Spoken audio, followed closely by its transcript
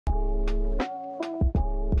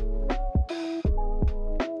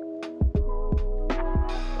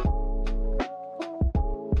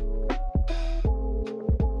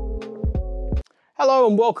Hello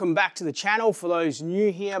and welcome back to the channel. For those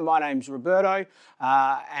new here, my name's Roberto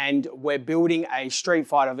and we're building a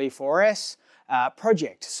Streetfighter V4S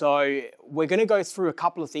project. So we're going to go through a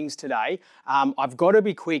couple of things today. I've got to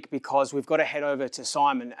be quick because we've got to head over to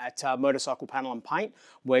Simon at Motorcycle Panel and Paint.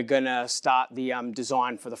 We're going to start the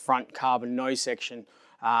design for the front carbon nose section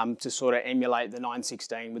to sort of emulate the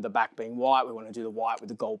 916 with the back being white. We want to do the white with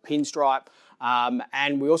the gold pinstripe.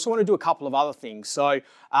 And we also want to do a couple of other things. So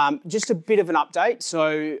just a bit of an update.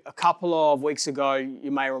 So a couple of weeks ago,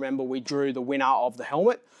 you may remember we drew the winner of the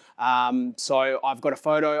helmet. So I've got a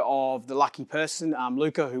photo of the lucky person,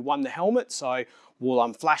 Luca, who won the helmet. So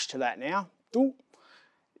we'll flash to that now.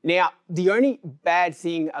 Now, the only bad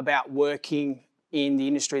thing about working in the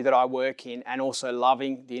industry that I work in and also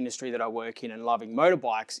loving the industry that I work in and loving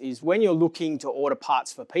motorbikes is when you're looking to order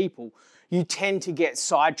parts for people, you tend to get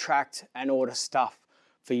sidetracked and order stuff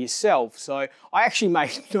for yourself. So I actually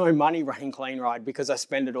make no money running Clean Ride because I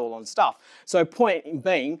spend it all on stuff. So point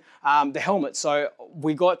being, the helmet. So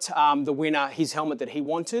we got the winner, his helmet that he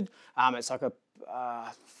wanted. It's like a,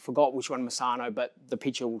 forgot which one, Masano, but the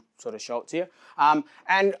picture will sort of show it to you.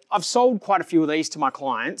 And I've sold quite a few of these to my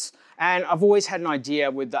clients. And I've always had an idea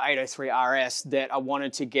with the 803 RS that I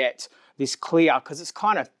wanted to get this clear because it's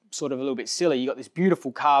kind of sort of a little bit silly. You've got this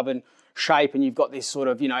beautiful carbon shape and you've got this sort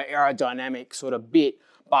of, aerodynamic sort of bit,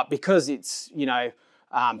 but because it's,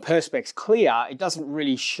 Perspex clear, it doesn't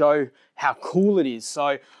really show how cool it is.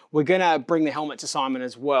 So we're gonna bring the helmet to Simon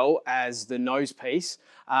as well as the nose piece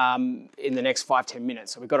in the next 5-10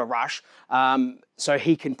 minutes. So we've got to rush so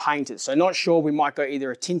he can paint it. So not sure, we might go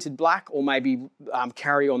either a tinted black or maybe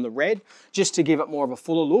carry on the red just to give it more of a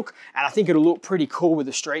fuller look. And I think it'll look pretty cool with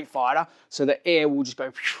the Streetfighter. So the air will just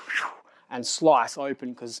go and slice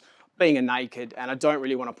open because being a naked, and I don't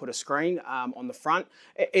really want to put a screen on the front,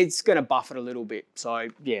 it's going to buff it a little bit. So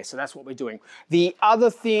yeah, so that's what we're doing. The other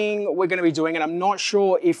thing we're going to be doing, and I'm not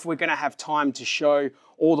sure if we're going to have time to show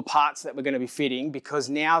all the parts that we're going to be fitting because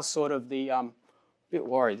now sort of the, bit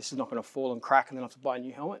worried this is not going to fall and crack and then I have to buy a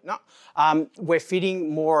new helmet. No, we're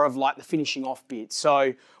fitting more of like the finishing off bit.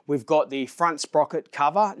 So we've got the front sprocket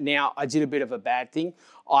cover. Now I did a bit of a bad thing.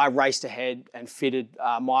 I raced ahead and fitted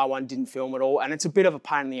my one, didn't film at all. And it's a bit of a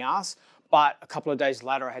pain in the ass, but a couple of days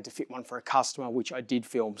later I had to fit one for a customer, which I did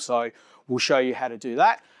film. So we'll show you how to do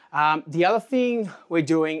that. The other thing we're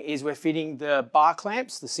doing is we're fitting the bar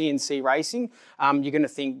clamps, the CNC racing. You're going to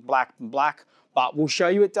think black and black, but we'll show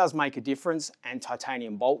you it does make a difference, and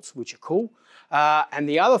titanium bolts, which are cool. And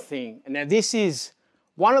the other thing, and now this is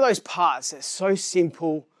one of those parts that's so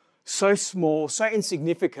simple, so small, so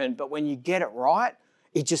insignificant, but when you get it right,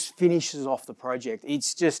 it just finishes off the project.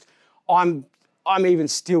 It's just, I'm even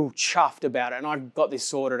still chuffed about it, and I got this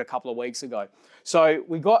sorted a couple of weeks ago. So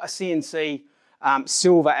we got a CNC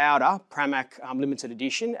silver outer Pramac limited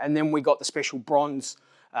edition, and then we got the special bronze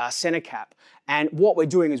center cap. And what we're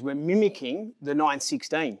doing is we're mimicking the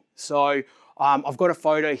 916. So I've got a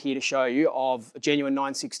photo here to show you of a genuine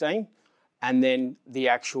 916 and then the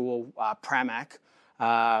actual Pramac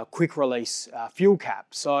quick release fuel cap.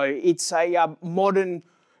 So it's a modern,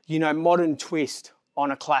 modern twist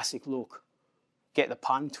on a classic look. Get the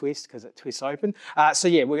pun, twist, because it twists open. So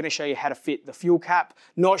yeah, we're going to show you how to fit the fuel cap.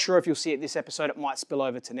 Not sure if you'll see it this episode. It might spill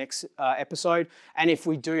over to next episode. And if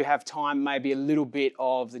we do have time, maybe a little bit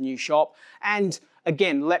of the new shop. And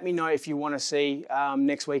again, let me know if you want to see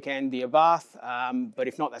next weekend the Abarth. But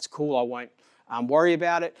if not, that's cool. I won't worry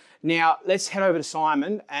about it. Now, let's head over to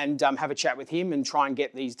Simon and have a chat with him and try and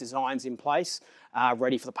get these designs in place,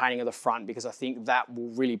 ready for the painting of the front, because I think that will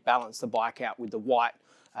really balance the bike out with the white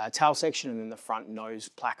tail section and then the front nose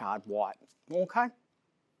placard white. Okay.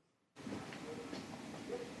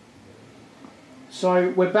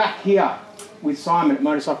 So we're back here with Simon at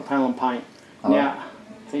Motorcycle Panel and Paint. Hello. Now,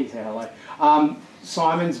 please say hello.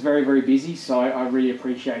 Simon's very, very busy, so I really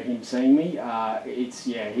appreciate him seeing me.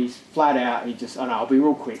 He's flat out. I'll be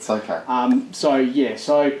real quick. It's okay.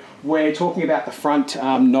 So we're talking about the front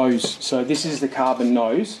nose. So this is the carbon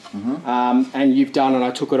nose, and you've done, and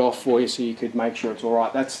I took it off for you so you could make sure it's all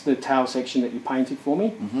right. That's the tail section that you painted for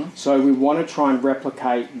me. So we want to try and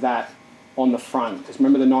replicate that on the front, because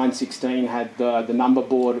remember the 916 had the number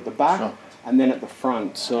board at the back, and then at the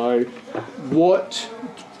front. So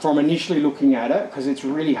from initially looking at it, because it's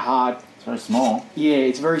really hard. It's very small. Yeah,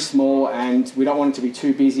 it's very small, and we don't want it to be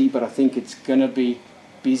too busy, but I think it's going to be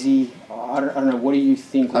busy. I don't know, what do you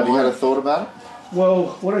think? Have you had a thought about it?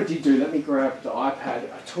 Well, what I did do, let me grab the iPad.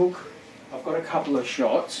 I've got a couple of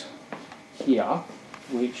shots here,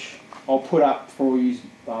 which I'll put up for you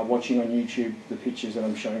watching on YouTube, the pictures that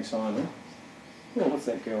I'm showing Simon. Oh, what's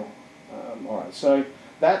that girl? All right, so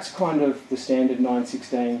that's kind of the standard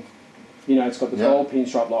 916. You know, it's got the gold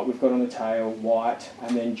pinstripe like we've got on the tail, white,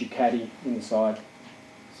 and then Ducati in the side.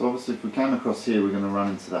 So obviously if we came across here, we're going to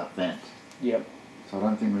run into that vent. Yep. So I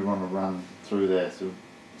don't think we want to run through there. So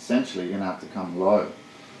essentially you're going to have to come low,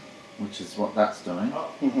 which is what that's doing.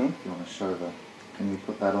 Mm-hmm. If you want to show that. Can you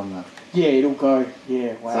put that on there? Yeah, it'll go.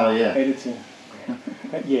 Yeah, wow. So, yeah. Editing.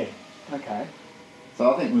 Yeah, okay.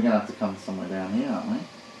 So I think we're going to have to come somewhere down here, aren't we?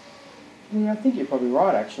 Yeah, I think you're probably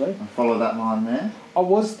right, actually. And follow that line there. I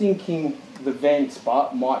was thinking the vents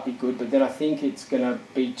but might be good, but then I think it's going to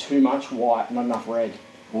be too much white, not enough red.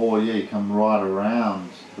 Or yeah, you come right around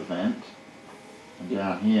the vent and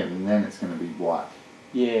down here, and then it's going to be white.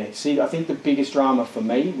 Yeah, see, I think the biggest drama for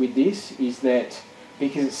me with this is that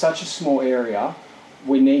because it's such a small area,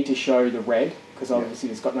 we need to show the red, because obviously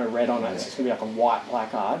it's got no red on it, it's just going to be like a white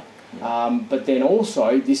placard. But then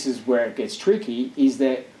also, this is where it gets tricky, is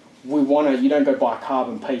that we want to, you don't go buy a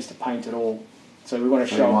carbon piece to paint it all. So we want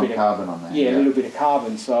to show a bit of carbon on there. Yeah, a little bit of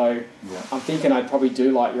carbon. So I'm thinking I'd probably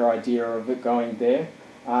do like your idea of it going there.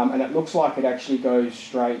 And it looks like it actually goes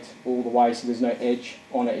straight all the way, so there's no edge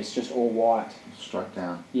on it, it's just all white. Straight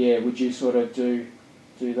down. Yeah, would you sort of do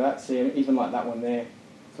that? See, even like that one there.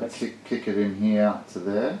 So kick it in here to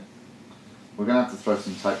there. We're going to have to throw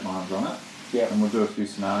some tape lines on it. Yeah. And we'll do a few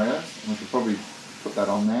scenarios. We could probably put that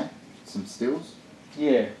on there, some stills.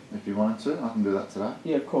 Yeah. If you wanted to, I can do that today.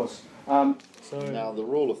 Yeah, of course. Now the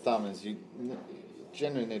rule of thumb is you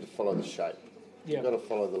generally need to follow the shape. Yeah. You've got to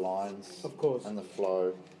follow the lines. Of course. And the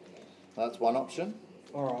flow. That's one option.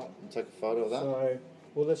 All right. We'll take a photo of that. So,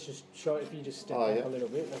 well, let's just show it. If you just step back a little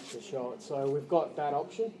bit, let's just show it. So we've got that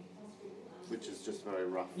option. Which is just very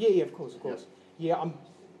rough. Yeah, of course. Yeah,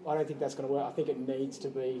 I don't think that's going to work. I think it needs to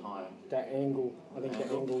be higher. That angle. I think the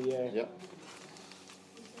angle, yeah. Yep.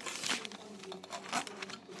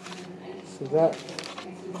 So that.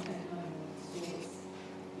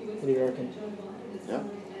 What do you reckon? Yeah.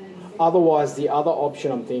 Otherwise, the other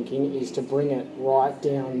option I'm thinking is to bring it right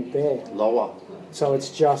down there. Lower. So it's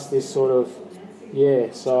just this sort of,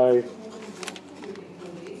 so...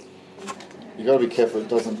 You've got to be careful it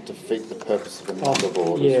doesn't defeat the purpose of a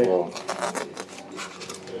motherboard as well.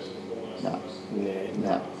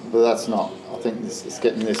 No. But that's not. I think it's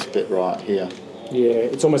getting this bit right here. Yeah,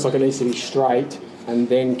 it's almost like it needs to be straight and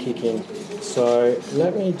then kick in. So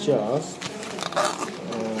let me just...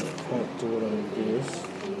 can't do it on this.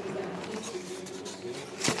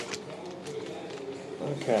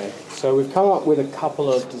 Okay, so we've come up with a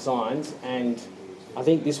couple of designs, and I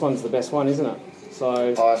think this one's the best one, isn't it?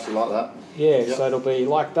 So I actually like that. Yeah, yep. So it'll be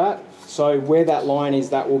like that. So where that line is,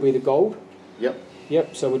 that will be the gold.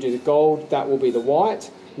 Yep, so we'll do the gold, that will be the white.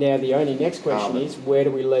 Now the only next question is, where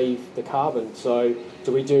do we leave the carbon? So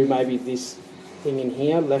do we do maybe this thing in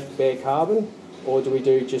here, left bare carbon? Or do we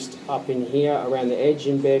do just up in here, around the edge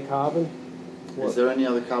in bare carbon? Is there any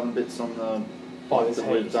other carbon bits on the bike that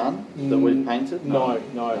we've done, that we've painted? No.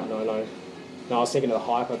 No, I was thinking of the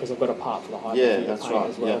hyper, because I've got a part for the hyper. Yeah, that's right,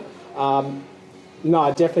 as well. No,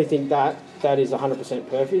 I definitely think that is 100%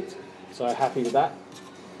 perfect. So happy with that.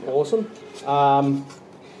 Yep. Awesome.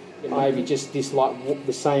 Maybe just this, like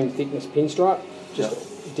the same thickness pinstripe,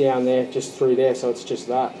 just down there, just through there. So it's just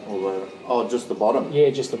that. Oh, just the bottom. Yeah,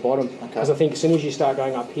 just the bottom. Because I think as soon as you start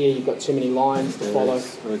going up here, you've got too many lines to follow.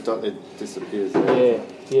 It disappears there.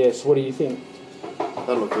 Yeah. So what do you think?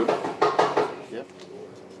 That'll look good. Yep.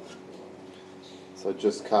 So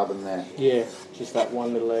just carbon there. Yeah, just that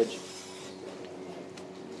one little edge.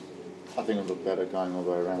 I think it'll look better going all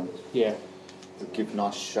the way around. Yeah. To give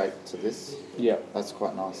nice shape to this. Yeah. That's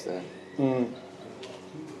quite nice there.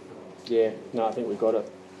 Yeah, no, I think we got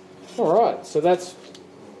it. All right, so that's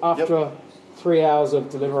after 3 hours of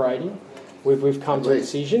deliberating, we've come to a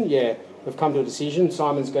decision. Yeah, we've come to a decision.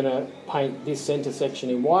 Simon's going to paint this centre section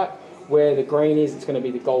in white. Where the green is, it's going to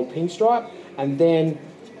be the gold pinstripe. And then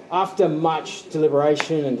after much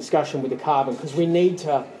deliberation and discussion with the carbon, because we need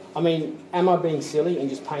to, am I being silly in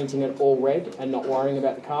just painting it all red and not worrying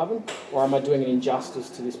about the carbon? Or am I doing an injustice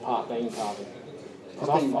to this part being carbon?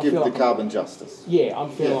 I think give the carbon justice. Yeah, I'm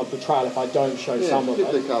feeling like betrayal if I don't show some of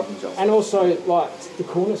it. Give the carbon justice. And also, like, the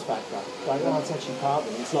coolness factor. Like, it's actually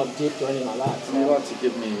carbon. It's not dipped or anything like that. So. You like to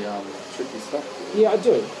give me tricky stuff? Yeah, I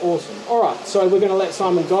do. Awesome. All right, so we're going to let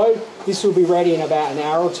Simon go. This will be ready in about an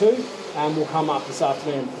hour or two, and we'll come up this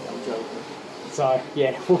afternoon. I'm joking. So,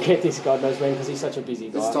 yeah, we'll get this, God knows when, because he's such a busy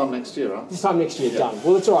guy. This time next year, right? This time next year, done.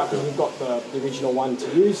 Well, it's all right, because we've got the original one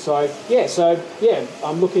to use. So, yeah,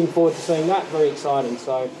 I'm looking forward to seeing that. Very exciting.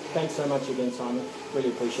 So, thanks so much again, Simon. Really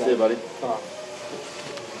appreciate it. See you, buddy. All right.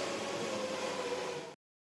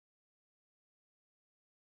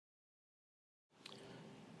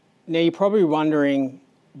 Now you're probably wondering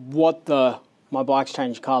what my bike's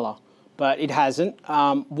changed colour, but it hasn't.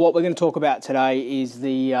 What we're going to talk about today is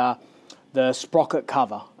the sprocket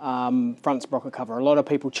cover, front sprocket cover. A lot of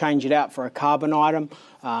people change it out for a carbon item.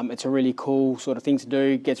 It's a really cool sort of thing to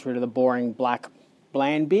do. Gets rid of the boring black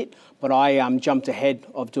bland bit, but I jumped ahead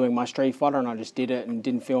of doing my Streetfighter and I just did it and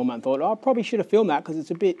didn't film it and thought, oh, I probably should have filmed that because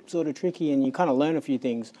it's a bit sort of tricky and you kind of learn a few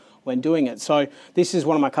things when doing it. So this is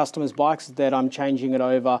one of my customers' bikes that I'm changing it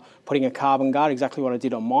over, putting a carbon guard, exactly what I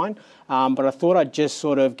did on mine. But I thought I'd just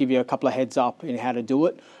sort of give you a couple of heads up in how to do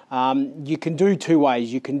it. You can do two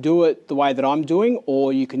ways. You can do it the way that I'm doing,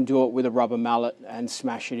 or you can do it with a rubber mallet and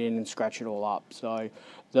smash it in and scratch it all up. So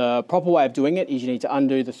the proper way of doing it is you need to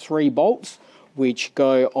undo the 3 bolts which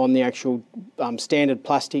go on the actual standard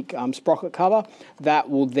plastic sprocket cover. That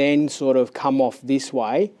will then sort of come off this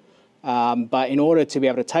way. But in order to be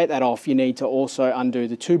able to take that off, you need to also undo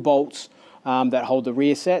the 2 bolts that hold the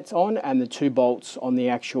rear sets on and the 2 bolts on the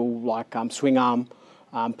actual swing arm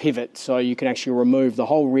pivot. So you can actually remove the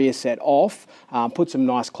whole rear set off, put some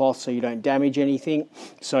nice cloth so you don't damage anything.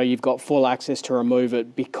 So you've got full access to remove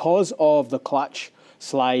it. Because of the clutch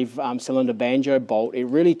slave cylinder banjo bolt, it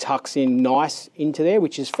really tucks in nice into there,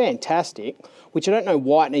 which is fantastic, which I don't know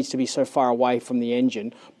why it needs to be so far away from the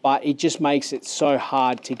engine, but it just makes it so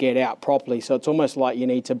hard to get out properly. So it's almost like you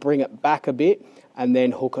need to bring it back a bit and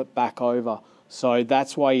then hook it back over. So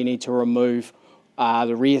that's why you need to remove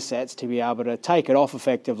the rear sets to be able to take it off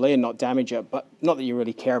effectively and not damage it. But not that you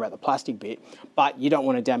really care about the plastic bit, but you don't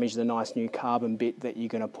want to damage the nice new carbon bit that you're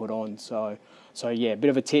going to put on. So yeah, a bit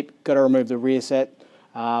of a tip, got to remove the rear set.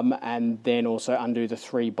 And then also undo the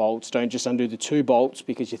 3 bolts. Don't just undo the 2 bolts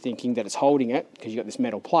because you're thinking that it's holding it because you've got this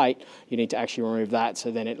metal plate. You need to actually remove that,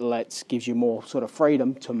 so then it gives you more sort of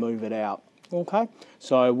freedom to move it out. Okay,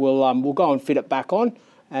 so we'll go and fit it back on,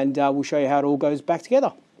 and we'll show you how it all goes back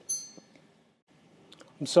together.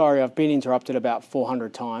 I'm sorry, I've been interrupted about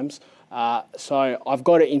 400 times. So I've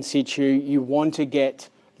got it in situ. You want to get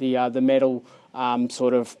the metal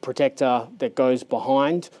sort of protector that goes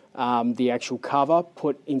behind the actual cover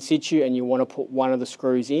put in situ, and you want to put one of the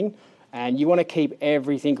screws in, and you want to keep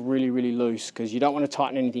everything really, really loose because you don't want to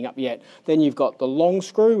tighten anything up yet. Then you've got the long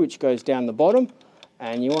screw which goes down the bottom,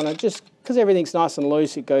 and you want to just, because everything's nice and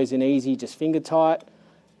loose, it goes in easy, just finger tight.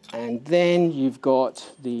 And then you've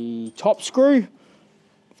got the top screw,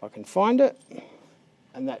 if I can find it,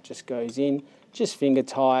 and that just goes in, just finger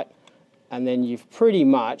tight, and then you've pretty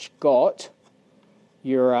much got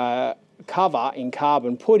your cover in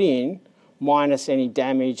carbon put in, minus any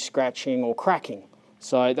damage, scratching or cracking.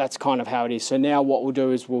 So that's kind of how it is. So now what we'll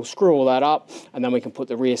do is we'll screw all that up, and then we can put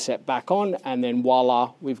the rear set back on, and then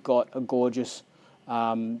voila, we've got a gorgeous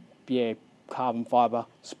carbon fibre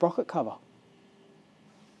sprocket cover.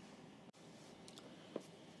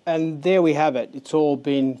 And there we have it. It's all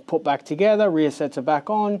been put back together, rear sets are back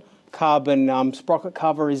on, carbon sprocket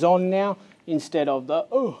cover is on now, instead of the,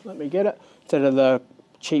 instead of the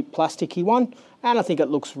cheap plasticky one. And I think it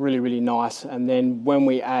looks really, really nice. And then when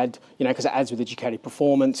we add, because it adds with the Ducati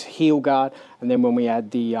Performance heel guard, and then when we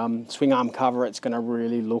add the swing arm cover, it's going to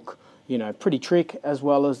really look, pretty trick, as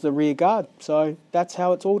well as the rear guard. So that's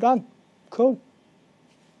how it's all done. Cool.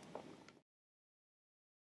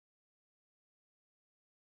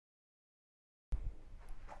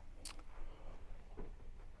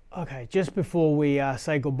 Okay, just before we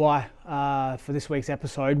say goodbye for this week's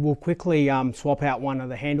episode, we'll quickly swap out one of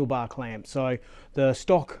the handlebar clamps. So the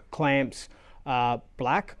stock clamps are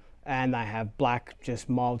black, and they have black, just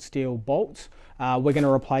mild steel bolts. We're going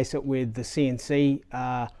to replace it with the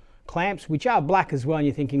CNC clamps, which are black as well, and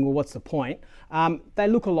you're thinking, well, what's the point? They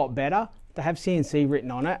look a lot better. They have CNC written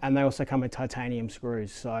on it, and they also come with titanium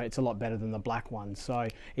screws, so it's a lot better than the black ones. So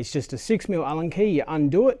it's just a 6mm Allen key. You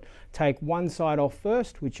undo it, take one side off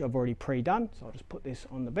first, which I've already pre-done, so I'll just put this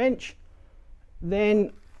on the bench.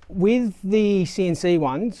 Then with the CNC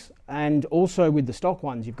ones, and also with the stock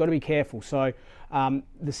ones, you've got to be careful. So the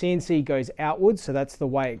CNC goes outwards, so that's the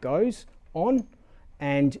way it goes on,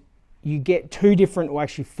 and you get 2 different, or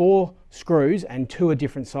actually 4 screws, and 2 are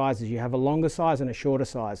different sizes. You have a longer size and a shorter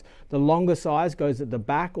size. The longer size goes at the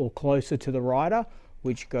back or closer to the rider,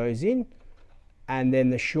 which goes in, and then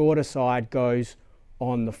the shorter side goes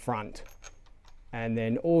on the front. And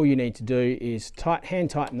then all you need to do is hand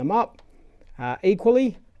tighten them up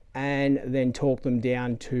equally, and then torque them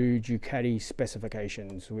down to Ducati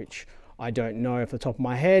specifications, which I don't know off the top of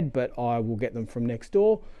my head, but I will get them from next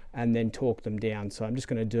door and then torque them down. So I'm just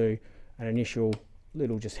going to do an initial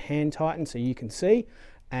little just hand tighten so you can see,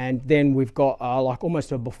 And then we've got like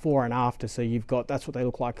almost a before and after. So you've got, that's what they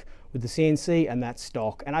look like with the CNC, and that's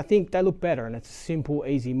stock. And I think they look better, and it's a simple,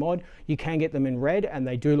 easy mod. You can get them in red, and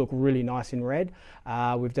they do look really nice in red.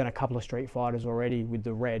 We've done a couple of Street Fighters already with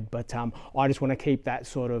the red, but I just want to keep that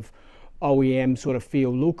sort of OEM sort of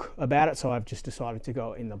feel look about it. So I've just decided to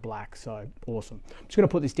go in the black. So awesome. I'm just going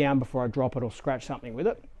to put this down before I drop it or scratch something with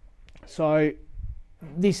it. So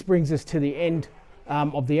this brings us to the end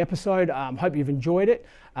of the episode. Hope you've enjoyed it.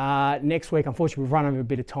 Next week, unfortunately, we've run over a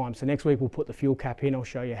bit of time, so next week we'll put the fuel cap in. I'll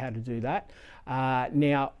show you how to do that.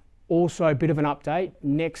 Now, also a bit of an update.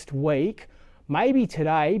 Next week, maybe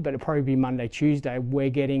today, but it'll probably be Monday, Tuesday,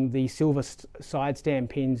 we're getting the silver side stand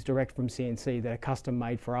pins direct from CNC that are custom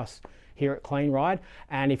made for us here at Clean Ride.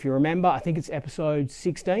 And if you remember, I think it's episode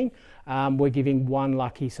 16, we're giving one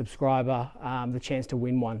lucky subscriber the chance to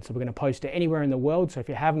win one. So we're going to post it anywhere in the world. So if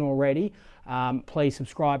you haven't already, please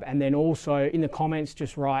subscribe. And then also in the comments,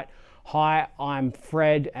 just write, "Hi, I'm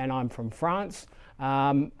Fred and I'm from France,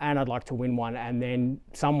 and I'd like to win one." And then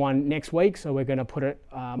someone next week, so we're going to put it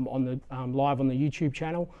on the live on the YouTube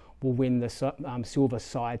channel, will win the silver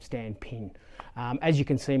side stand pin. As you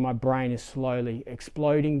can see, my brain is slowly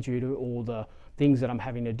exploding due to all the things that I'm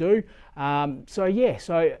having to do. So yeah,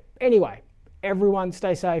 so anyway, everyone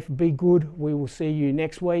stay safe, be good. We will see you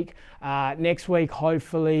next week. Next week,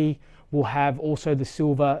 hopefully, we'll have also the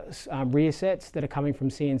silver rear sets that are coming from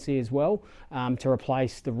CNC as well to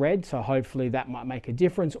replace the red. So hopefully that might make a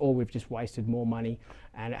difference, or we've just wasted more money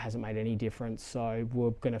and it hasn't made any difference. So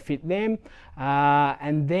we're going to fit them.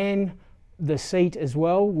 And then the seat as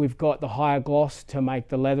well, we've got the higher gloss to make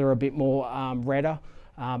the leather a bit more redder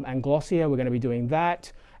and glossier. We're going to be doing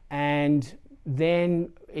that. And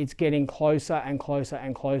then it's getting closer and closer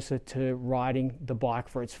and closer to riding the bike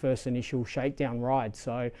for its first initial shakedown ride.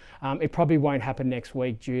 So it probably won't happen next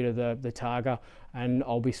week due to the Targa, and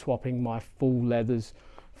I'll be swapping my full leathers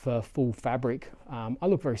for full fabric. I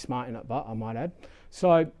look very smart in it, but I might add.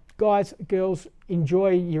 So guys, girls, enjoy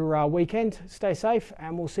your weekend, stay safe,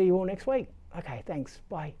 and we'll see you all next week. Okay, thanks,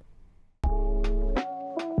 bye.